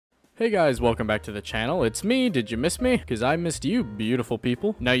Hey guys, welcome back to the channel. It's me. Did you miss me? Because I missed you, beautiful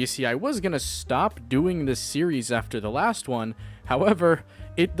people. Now you see, I was gonna stop doing this series after the last one. However,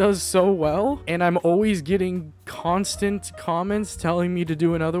 it does so well, and I'm always getting constant comments telling me to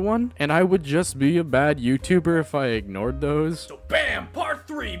do another one, and I would just be a bad YouTuber if I ignored those. So bam, part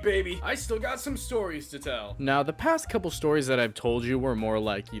 3, baby! I still got some stories to tell. Now, the past couple stories that I've told you were more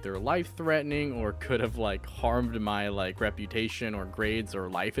like either life-threatening or could have like harmed my reputation or grades or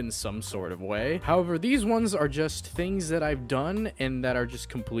life in some sort of way. However, these ones are just things that I've done and that are just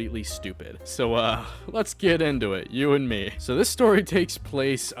completely stupid. So let's get into it, you and me. So this story takes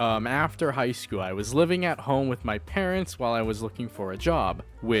place after high school. I was living at home with my parents while I was looking for a job,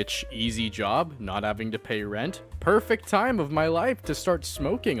 which easy job, not having to pay rent, perfect time of my life to start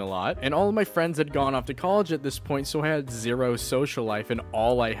smoking a lot. And all of my friends had gone off to college at this point, so I had zero social life, and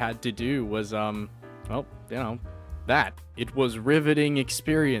all I had to do was well, you know, that. It was riveting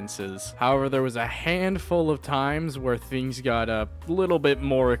experiences. However, there was a handful of times where things got a little bit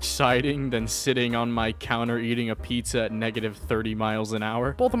more exciting than sitting on my counter eating a pizza at negative 30 miles an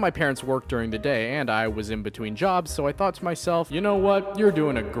hour. Both of my parents worked during the day, and I was in between jobs, so I thought to myself, you know what? You're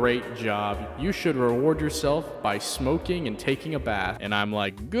doing a great job. You should reward yourself by smoking and taking a bath. And I'm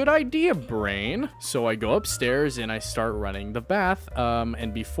like, good idea, brain. So I go upstairs and I start running the bath.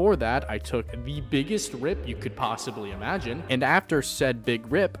 And before that, I took the biggest rip you could possibly imagine. And after said big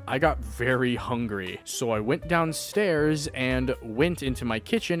rip, I got very hungry. So I went downstairs and went into my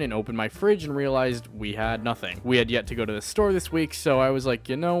kitchen and opened my fridge and realized we had nothing. We had yet to go to the store this week, so I was like,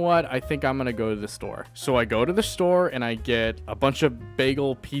 you know what? I think I'm gonna go to the store. So I go to the store and I get a bunch of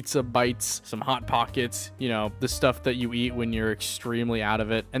bagel pizza bites, some Hot Pockets, you know, the stuff that you eat when you're extremely out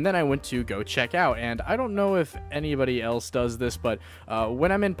of it. And then I went to go check out. And I don't know if anybody else does this, but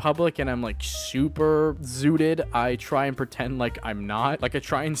when I'm in public and I'm like super zooted, I try and pretend like I'm not. Like I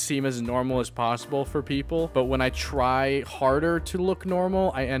try and seem as normal as possible for people, but when I try harder to look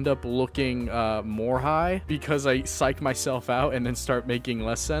normal, I end up looking more high because I psych myself out and then start making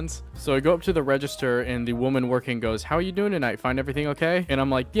less sense. So I go up to the register and the woman working goes, "How are you doing tonight? Find everything okay?" And I'm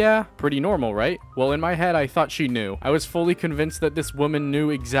like, "Yeah, pretty normal, right?" Well, in my head, I thought she knew. I was fully convinced that this woman knew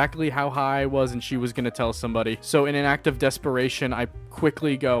exactly how high I was and she was gonna tell somebody. So in an act of desperation, I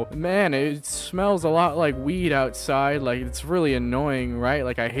quickly go, "Man, it smells a lot like weed outside. Like, it's really annoying, right?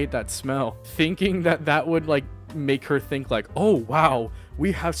 Like, I hate that smell." Thinking that that would like make her think like, "Oh wow,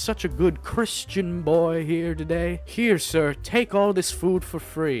 we have such a good Christian boy here today. Here, sir, take all this food for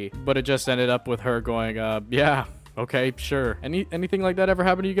free." But it just ended up with her going, yeah, okay, sure. Anything like that ever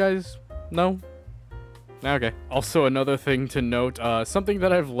happen to you guys? No? Okay. Also, another thing to note, something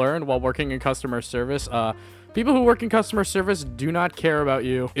that I've learned while working in customer service, people who work in customer service do not care about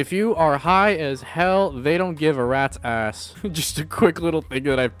you. If you are high as hell, they don't give a rat's ass. Just a quick little thing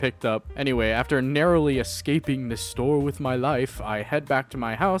that I've picked up. Anyway, after narrowly escaping the store with my life, I head back to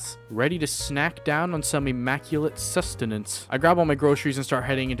my house, ready to snack down on some immaculate sustenance. I grab all my groceries and start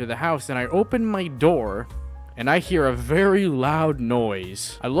heading into the house, and I open my door, and I hear a very loud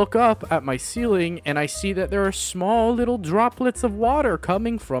noise. I look up at my ceiling and I see that there are small little droplets of water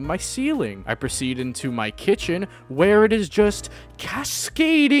coming from my ceiling. I proceed into my kitchen where it is just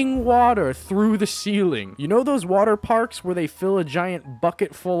cascading water through the ceiling. You know those water parks where they fill a giant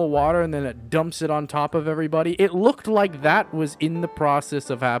bucket full of water and then it dumps it on top of everybody? It looked like that was in the process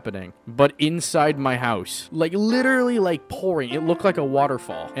of happening, but inside my house. Like literally like pouring. It looked like a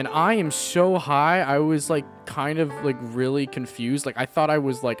waterfall. And I am so high, I was like kind of like really confused. Like I thought I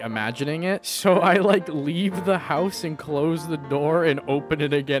was like imagining it. So I like leave the house and close the door and open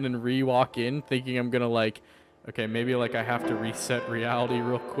it again and re-walk in thinking I'm gonna like, okay, maybe like I have to reset reality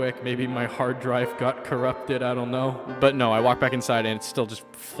real quick. Maybe my hard drive got corrupted. I don't know. But no, I walk back inside and it's still just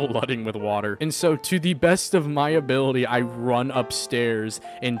flooding with water. And so to the best of my ability, I run upstairs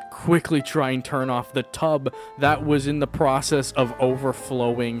and quickly try and turn off the tub that was in the process of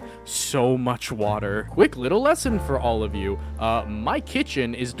overflowing so much water. Quick little lesson for all of you. My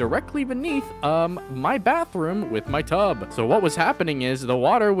kitchen is directly beneath my bathroom with my tub. So what was happening is the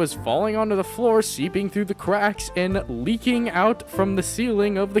water was falling onto the floor, seeping through the cracks and leaking out from the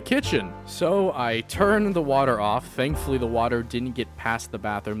ceiling of the kitchen. So I turned the water off. Thankfully, the water didn't get past the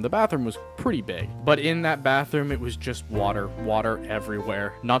bathroom. The bathroom was pretty big, but in that bathroom, it was just water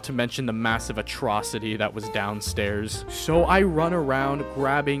everywhere. Not to mention the massive atrocity that was downstairs. So I run around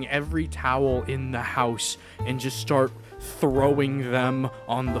grabbing every towel in the house and just start throwing them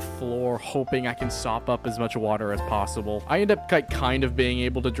on the floor, hoping I can sop up as much water as possible. I end up kind of being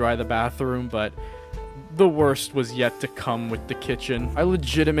able to dry the bathroom, but the worst was yet to come with the kitchen. I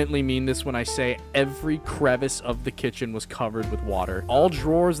legitimately mean this when I say every crevice of the kitchen was covered with water. All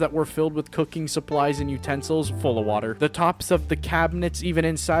drawers that were filled with cooking supplies and utensils, full of water. The tops of the cabinets, even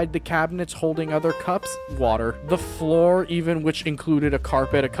inside the cabinets holding other cups, water. The floor, even which included a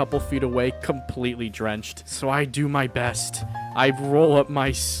carpet a couple feet away, completely drenched. So I do my best. I roll up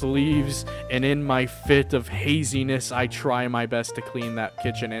my sleeves, and in my fit of haziness, I try my best to clean that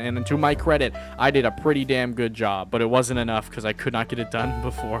kitchen. And to my credit, I did a pretty damn good job, but it wasn't enough because I could not get it done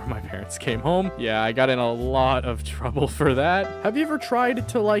before my parents came home. Yeah, I got in a lot of trouble for that. Have you ever tried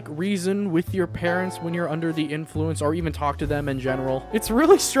to, like, reason with your parents when you're under the influence, or even talk to them in general? It's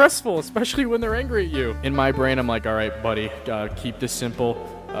really stressful, especially when they're angry at you. In my brain, I'm like, all right, buddy, keep this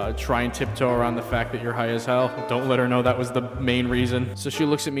simple. Try and tiptoe around the fact that you're high as hell. Don't let her know that was the main reason. So she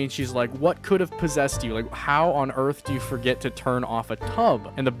looks at me and she's like, what could have possessed you? Like, how on earth do you forget to turn off a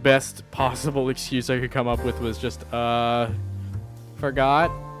tub? And the best possible excuse I could come up with was just,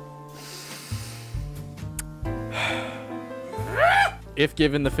 forgot. If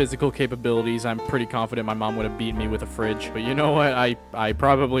given the physical capabilities, I'm pretty confident my mom would have beaten me with a fridge. But you know what? I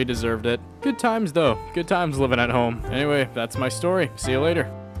probably deserved it. Good times, though. Good times living at home. Anyway, that's my story. See you later.